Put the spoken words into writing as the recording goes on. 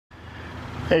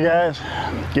Hey guys,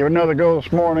 give another go this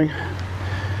morning.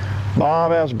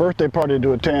 Bob has a birthday party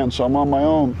to attend, so I'm on my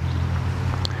own.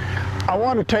 I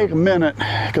want to take a minute,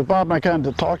 because Bob and I kind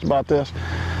of talked about this.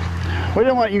 We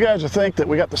didn't want you guys to think that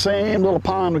we got the same little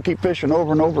pond we keep fishing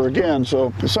over and over again.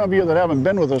 So for some of you that haven't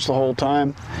been with us the whole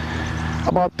time,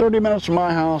 about 30 minutes from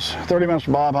my house, 30 minutes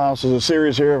from Bob's house is a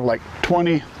series here of like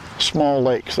 20 small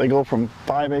lakes. They go from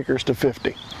 5 acres to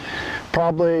 50.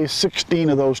 Probably 16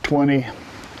 of those 20,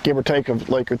 give or take a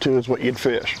lake or two, is what you'd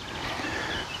fish.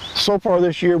 So far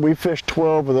this year, we fished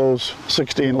 12 of those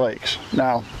 16 lakes.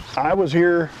 Now, I was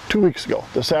here 2 weeks ago,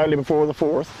 the Saturday before the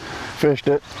 4th, fished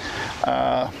it.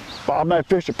 Bob and I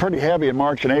fished it pretty heavy in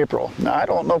March and April. Now, I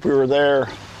don't know if we were there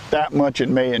that much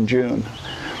in May and June,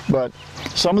 but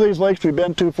some of these lakes we've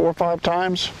been to 4 or 5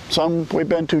 times, some we've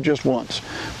been to just once.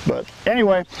 But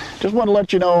anyway, just want to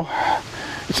let you know,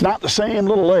 it's not the same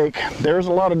little lake. There's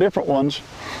a lot of different ones,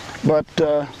 but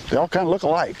they all kind of look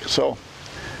alike. So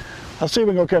let's see if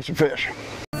we can go catch some fish.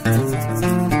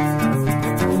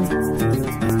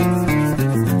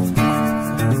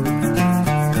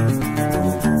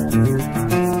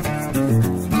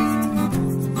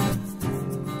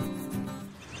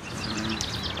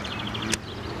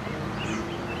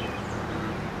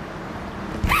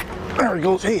 There he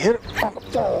goes. He hit it on the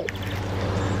fall.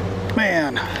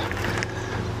 Man,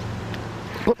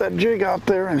 put that jig out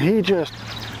there and he just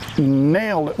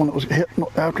nailed it when it was hit,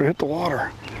 after it hit the water.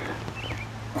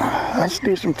 That's a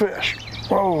decent fish.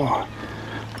 Whoa.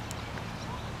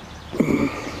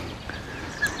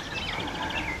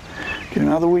 Getting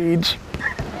out of the weeds.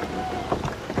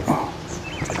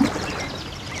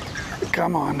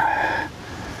 Come on.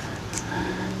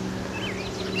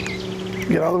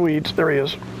 Get out of the weeds. There he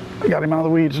is. I got him out of the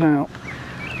weeds now.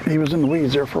 He was in the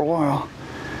weeds there for a while.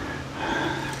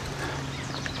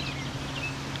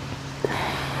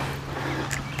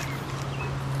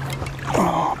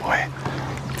 Oh boy.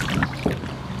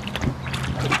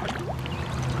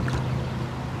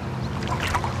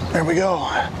 There we go.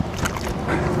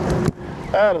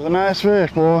 That is a nice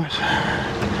fish, boys.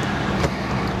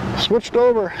 Switched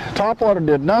over. Topwater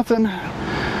did nothing.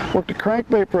 Worked the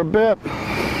crankbait for a bit.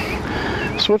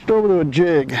 Switched over to a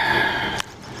jig,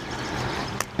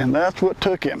 and that's what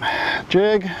took him.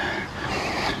 Jig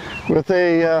with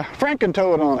a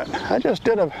Frankentoad on it. I just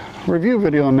did a review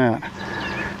video on that.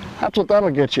 That's what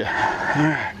that'll get you. All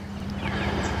right,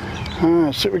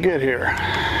 let's see what we get here.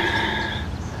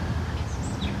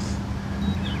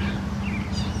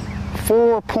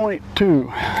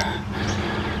 4.2,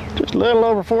 just a little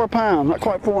over 4 pounds, not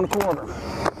quite 4 1/4.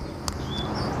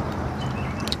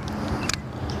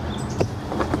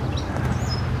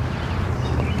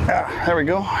 There we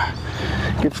go.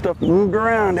 Get stuff moved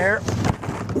around here.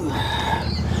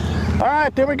 All right,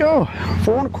 there we go.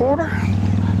 4 1/4.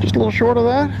 Just a little short of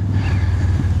that.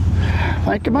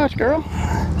 Thank you much, girl.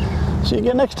 See you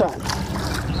again next time.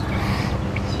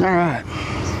 All right.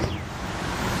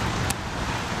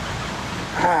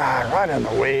 Right in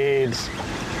the weeds.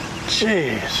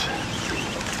 Jeez.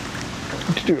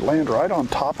 Did you land right on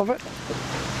top of it?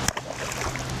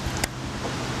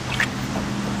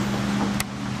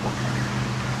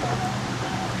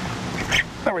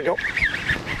 There we go.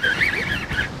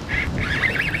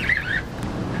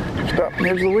 Stop and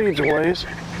edge the weeds a ways.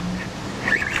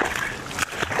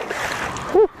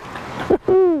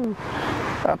 Woo.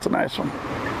 That's a nice one.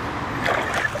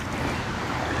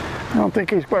 I don't think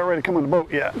he's quite ready to come on the boat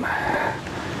yet.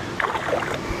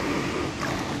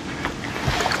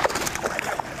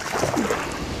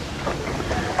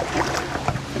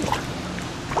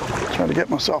 Trying to get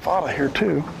myself out of here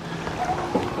too.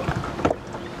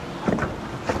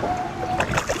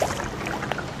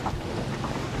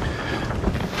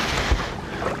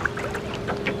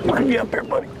 Get up here,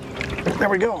 buddy. There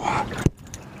we go. All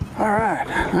right,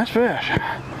 nice fish.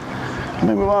 Let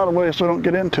me move out of the way so I don't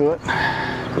get into it.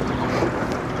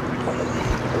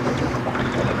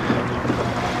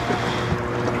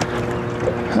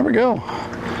 There we go.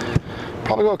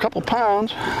 Probably go a couple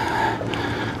pounds.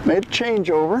 Made a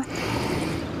changeover.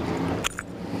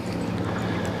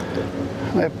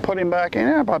 I put him back in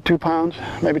about 2 pounds,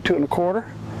 maybe 2 1/4.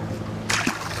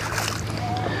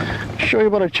 Show you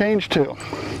what I changed to.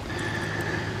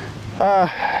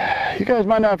 You guys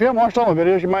might not, if you haven't watched all my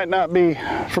videos, you might not be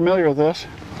familiar with this.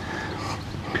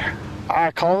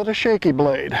 I call it a shaky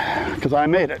blade because I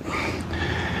made it.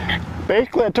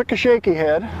 Basically, I took a shaky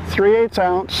head, 3/8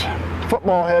 ounce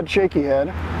football head, shaky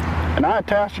head, and I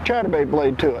attached a chatterbait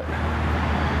blade to it.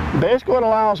 Basically, what it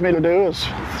allows me to do is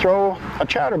throw a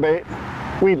chatterbait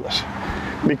weedless.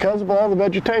 Because of all the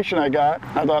vegetation I got,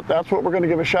 I thought that's what we're going to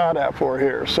give a shot at for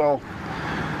here. So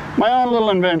My own little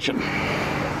invention.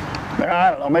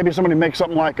 I don't know, maybe somebody makes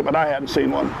something like it, but I hadn't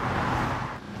seen one.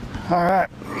 All right,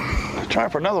 try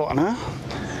for another one, huh?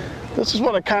 This is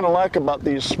what I kind of like about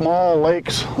these small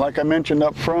lakes, like I mentioned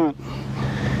up front.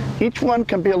 Each one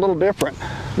can be a little different.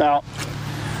 Now,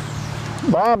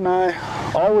 Bob and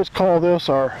I always call this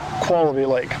our quality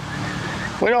lake.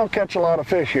 We don't catch a lot of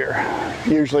fish here,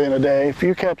 usually in a day. If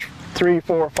you catch 3,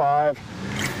 4, 5,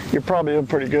 you're probably doing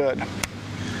pretty good.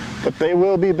 But they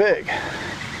will be big.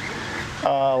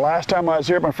 Last time I was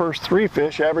here, my first 3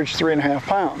 fish averaged 3.5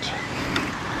 pounds.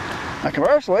 Now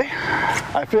conversely,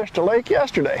 I fished a lake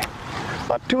yesterday,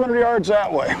 about 200 yards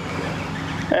that way,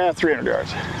 300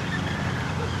 yards.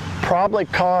 Probably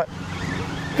caught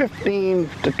 15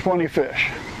 to 20 fish,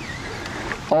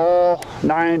 all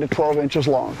 9 to 12 inches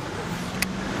long.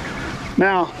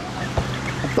 Now,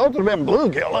 if those would have been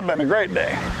bluegill, that'd been a great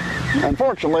day.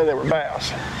 Unfortunately, they were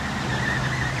bass.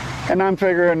 And I'm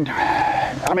figuring,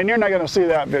 I mean, you're not going to see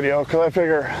that video because I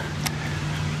figure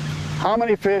how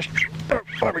many fish, oh,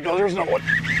 there we go, there's no one.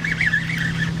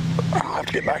 I'll have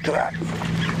to get back to that.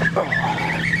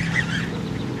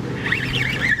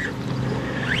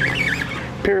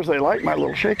 Appears they like my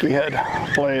little shaky head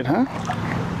blade, huh?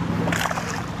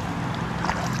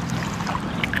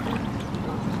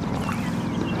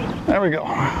 There we go.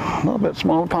 A little bit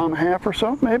smaller, 1.5 pounds or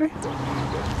so, maybe.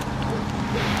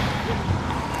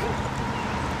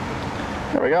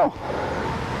 There we go.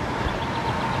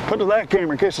 Put to that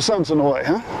camera in case the sun's in the way,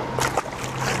 huh?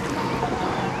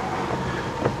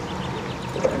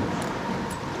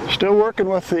 Still working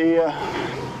with the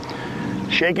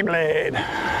shaky blade.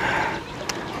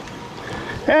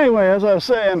 Anyway, as I was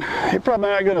saying, you're probably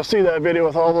not going to see that video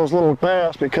with all those little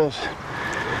bass because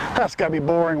that's got to be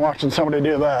boring watching somebody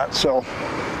do that. So,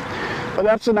 but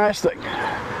that's the nice thing.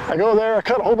 I go there, I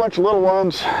cut a whole bunch of little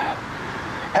ones,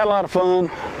 had a lot of fun.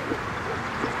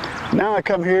 Now I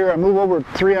come here, I move over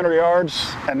 300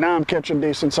 yards, and now I'm catching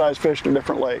decent sized fish in a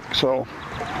different lake. So,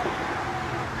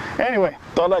 anyway,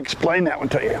 thought I'd explain that one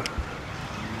to you.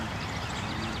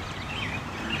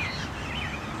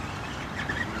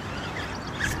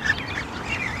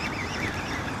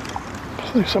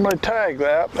 Somebody tagged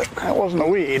that, but that wasn't a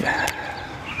weed.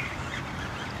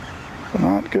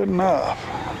 Not good enough.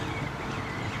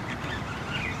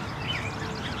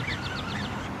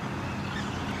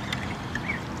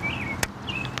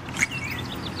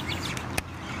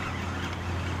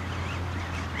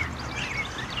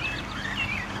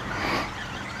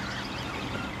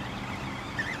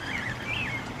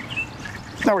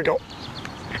 There we go.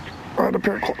 Right up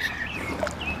here close.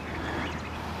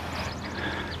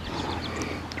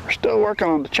 Still working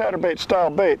on the chatterbait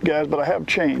style bait, guys, but I have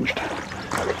changed.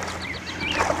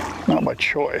 Not by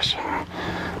choice.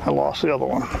 I lost the other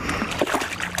one.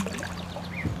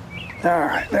 All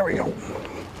right, there we go.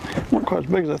 Weren't quite as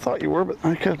big as I thought you were, but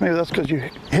I guess maybe that's because you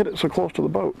hit it so close to the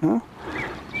boat, huh?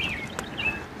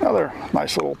 Another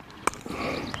nice little,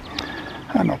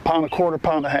 I don't know, 1.25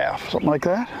 pounds, 1.5 pounds, something like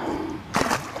that.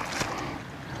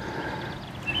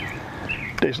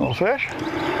 Decent little fish.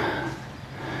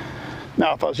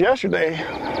 Now, if it was yesterday,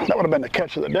 that would have been the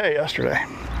catch of the day yesterday.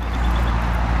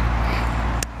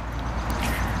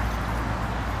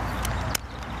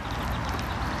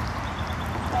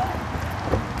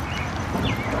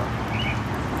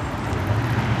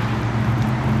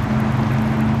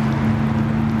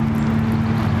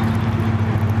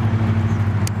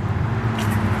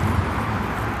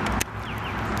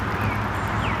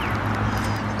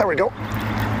 There we go.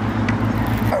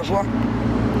 There's one.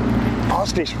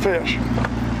 That's a decent fish.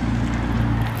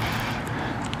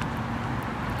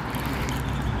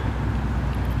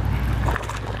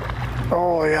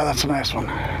 Oh yeah, that's a nice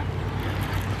one.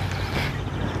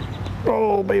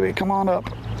 Oh baby, come on up.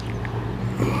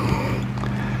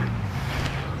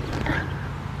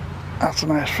 That's a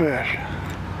nice fish.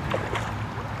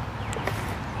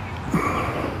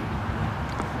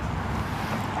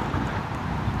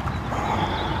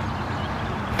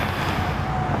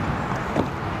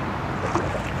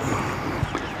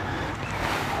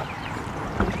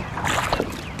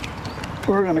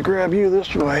 We're going to grab you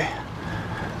this way.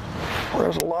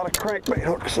 There's a lot of crankbait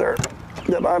hooks there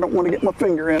that I don't want to get my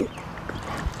finger in.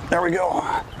 There we go.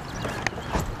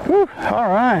 Whew, all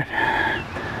right.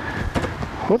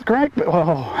 With crankbait,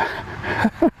 whoa.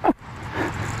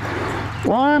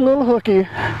 One little hooky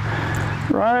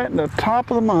right in the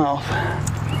top of the mouth.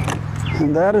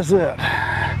 And that is it.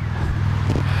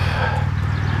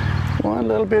 One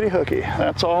little bitty hooky.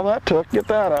 That's all that took. Get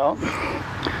that out.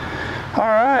 All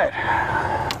right,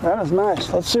 that is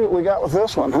nice. Let's see what we got with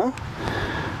this one, huh?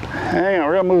 Hang on,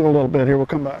 we're gonna move a little bit here, we'll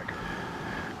come back.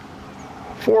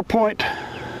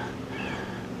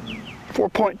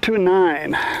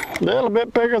 4.29, a little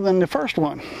bit bigger than the first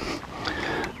one.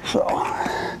 So,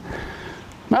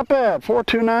 not bad,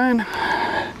 4.29.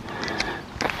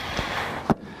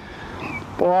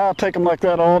 Boy, I'll take them like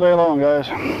that all day long, guys,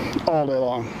 all day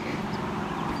long.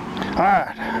 All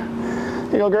right,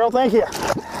 here you go, girl, thank you.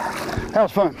 That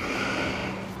was fun.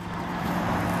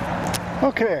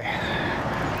 Okay,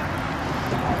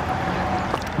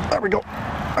 there we go.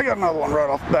 I got another one right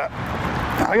off the bat.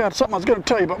 I got something I was going to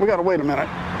tell you, but we got to wait a minute.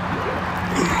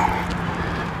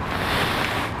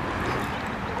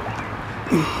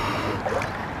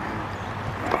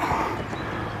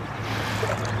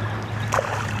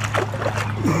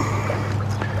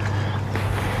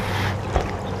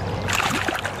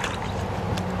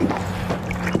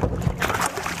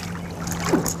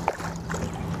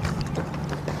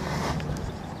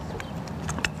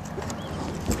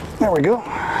 There we go.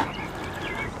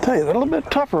 Tell you, they're a little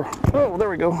bit tougher. Oh, there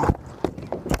we go.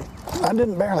 I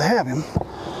didn't barely have him.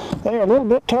 They're a little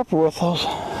bit tougher with those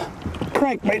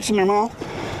crankbaits in their mouth.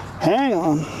 Hang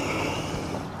on.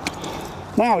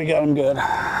 Now we got them good.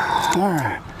 All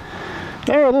right.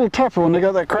 They're a little tougher when they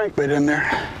got that crankbait in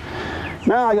there.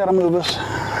 Now I got to move this.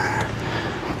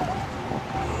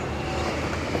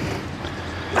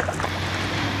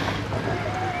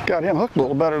 Got him hooked a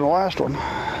little better than the last one.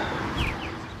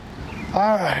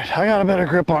 All right, I got a better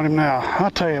grip on him now. I'll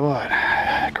tell you what,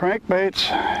 crankbaits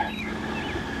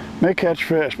may catch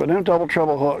fish, but them double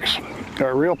treble hooks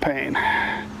are a real pain.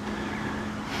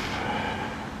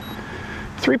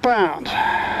 3 pounds,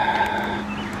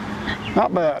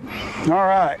 not bad. All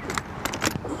right.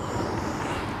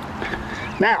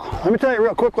 Now, let me tell you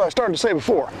real quick what I started to say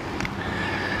before.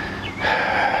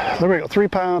 There we go, 3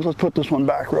 pounds. Let's put this one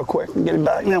back real quick and get him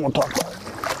back, and then we'll talk about it.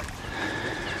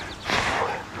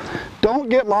 Don't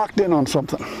get locked in on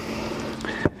something.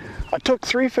 I took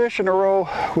 3 fish in a row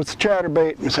with the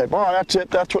chatterbait and said, boy, that's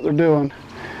it, that's what they're doing.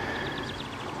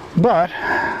 But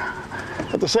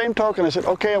at the same token, I said,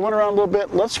 okay, I went around a little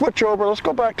bit, let's switch over, let's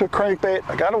go back to a crankbait.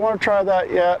 I don't want to try that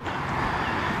yet.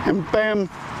 And bam,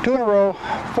 2 in a row,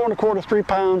 4 1/4, 3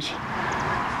 pounds,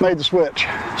 made the switch.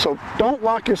 So don't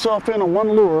lock yourself in on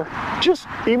one lure, just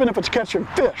even if it's catching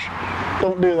fish,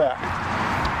 don't do that.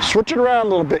 Switch it around a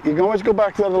little bit. You can always go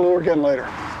back to that lure again later.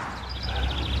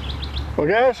 Well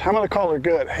guys, I'm going to call it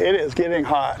good. It is getting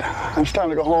hot. It's time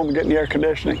to go home and get in the air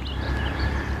conditioning.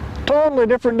 Totally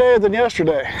different day than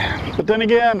yesterday. But then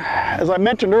again, as I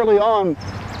mentioned early on,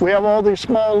 we have all these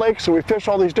small lakes, so we fish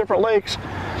all these different lakes.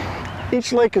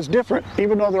 Each lake is different,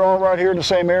 even though they're all right here in the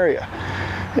same area.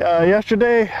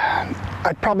 Yesterday,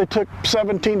 I probably took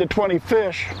 17 to 20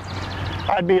 fish.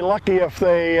 I'd be lucky if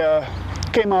they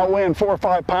came out weighing 4 or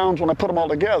 5 pounds when I put them all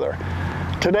together.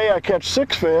 Today I catch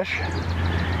 6 fish,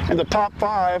 and the top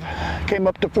 5 came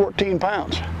up to 14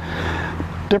 pounds.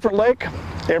 Different lake,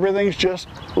 everything's just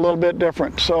a little bit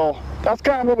different. So that's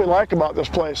kind of what we like about this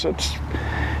place. It's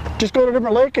just go to a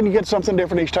different lake and you get something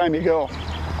different each time you go.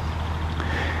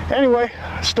 Anyway,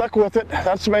 stuck with it.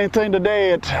 That's the main thing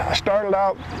today. I started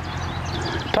out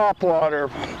top water,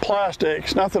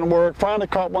 plastics, nothing worked. Finally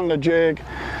caught one in a jig.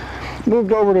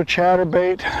 Moved over to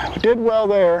chatterbait. Did well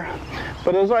there,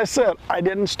 but as I said, I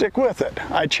didn't stick with it.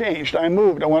 I changed, I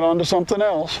moved, I went on to something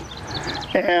else,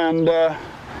 and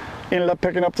ended up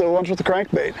picking up the ones with the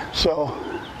crankbait. So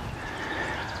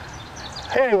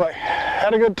anyway,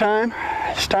 had a good time.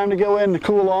 It's time to go in and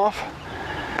cool off.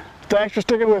 Thanks for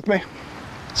sticking with me.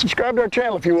 Subscribe to our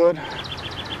channel if you would,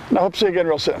 and I hope to see you again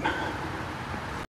real soon.